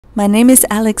My name is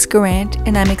Alex Garant,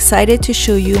 and I'm excited to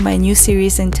show you my new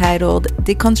series entitled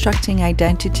Deconstructing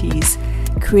Identities,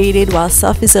 created while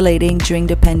self-isolating during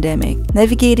the pandemic.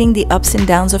 Navigating the ups and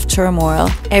downs of turmoil,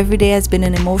 every day has been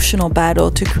an emotional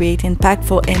battle to create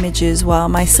impactful images while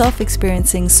myself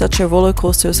experiencing such a roller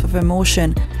coaster of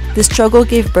emotion. The struggle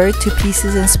gave birth to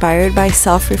pieces inspired by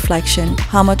self-reflection.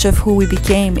 How much of who we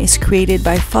became is created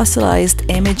by fossilized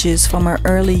images from our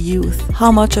early youth?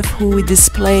 How much of who we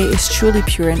display is truly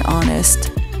pure and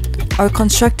honest? Our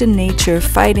constructed nature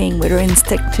fighting with our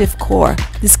instinctive core,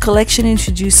 this collection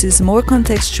introduces more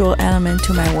contextual element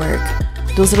to my work.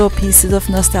 Those little pieces of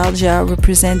nostalgia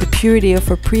represent the purity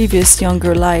of a previous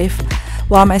younger life,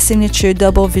 while my signature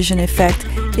double vision effect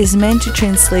is meant to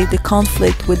translate the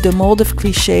conflict with the mold of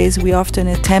cliches we often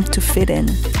attempt to fit in.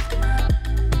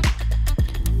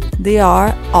 They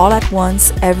are all at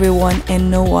once, everyone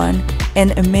and no one,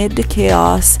 and amid the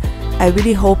chaos, I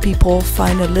really hope people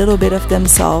find a little bit of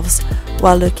themselves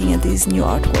while looking at these new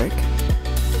artwork.